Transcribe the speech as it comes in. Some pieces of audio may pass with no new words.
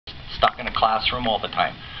stuck in a classroom all the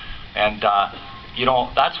time. And you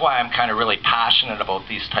know, that's why I'm kind of really passionate about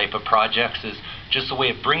these type of projects, is just the way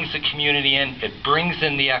it brings the community in, it brings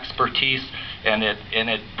in the expertise, and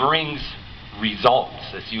it brings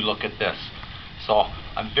results as you look at this. So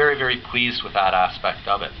I'm very, very pleased with that aspect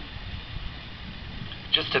of it.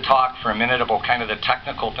 Just to talk for a minute about kind of the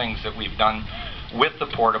technical things that we've done with the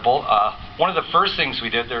portable. One of the first things we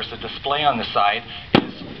did, there's a display on the side,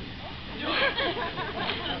 is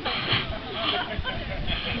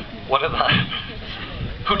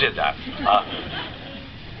who did that?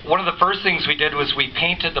 One of the first things we did was we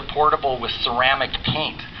painted the portable with ceramic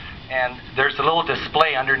paint. And there's a little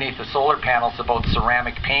display underneath the solar panels about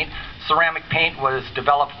ceramic paint. Ceramic paint was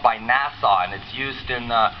developed by NASA, and it's used in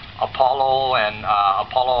Apollo and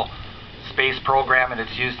Apollo space program, and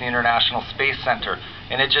it's used in the International Space Center.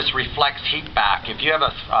 And it just reflects heat back. If you have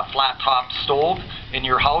a flat-top stove in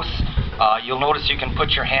your house, you'll notice you can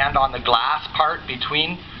put your hand on the glass part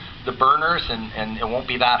between the burners, and it won't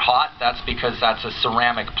be that hot. That's because that's a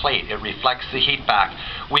ceramic plate. It reflects the heat back.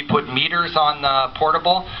 We put meters on the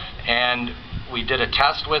portable, and we did a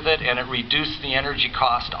test with it, and it reduced the energy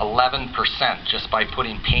cost 11% just by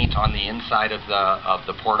putting paint on the inside of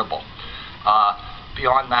the portable.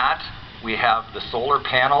 Beyond that, we have the solar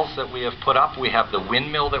panels that we have put up. We have the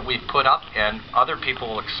windmill that we've put up, and other people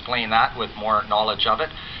will explain that with more knowledge of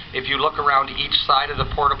it. If you look around each side of the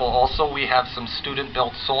portable also, we have some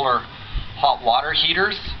student-built solar hot water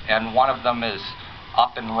heaters, and one of them is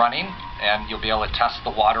up and running, and you'll be able to test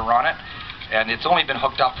the water on it. And it's only been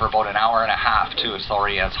hooked up for about an hour and a half too. It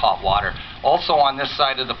already has hot water. Also on this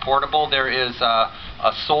side of the portable, there is a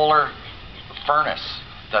solar furnace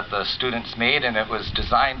that the students made, and it was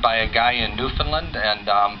designed by a guy in Newfoundland, and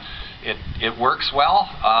it works well.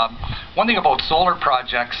 One thing about solar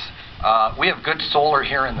projects, we have good solar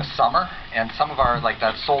here in the summer, and some of our, like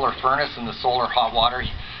that solar furnace and the solar hot water,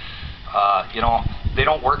 you know, they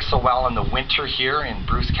don't work so well in the winter here in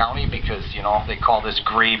Bruce County because, you know, they call this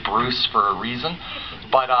gray Bruce for a reason.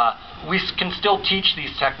 But we can still teach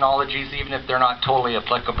these technologies even if they're not totally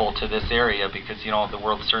applicable to this area, because, you know, the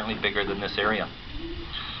world's certainly bigger than this area.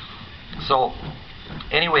 So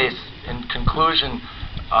anyways, in conclusion,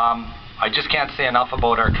 I just can't say enough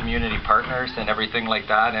about our community partners and everything like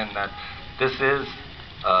that, and that this is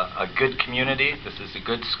a good community. This is a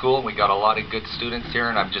good school. We got a lot of good students here,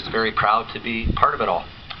 and I'm just very proud to be part of it all.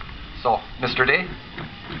 So, Mr. Day?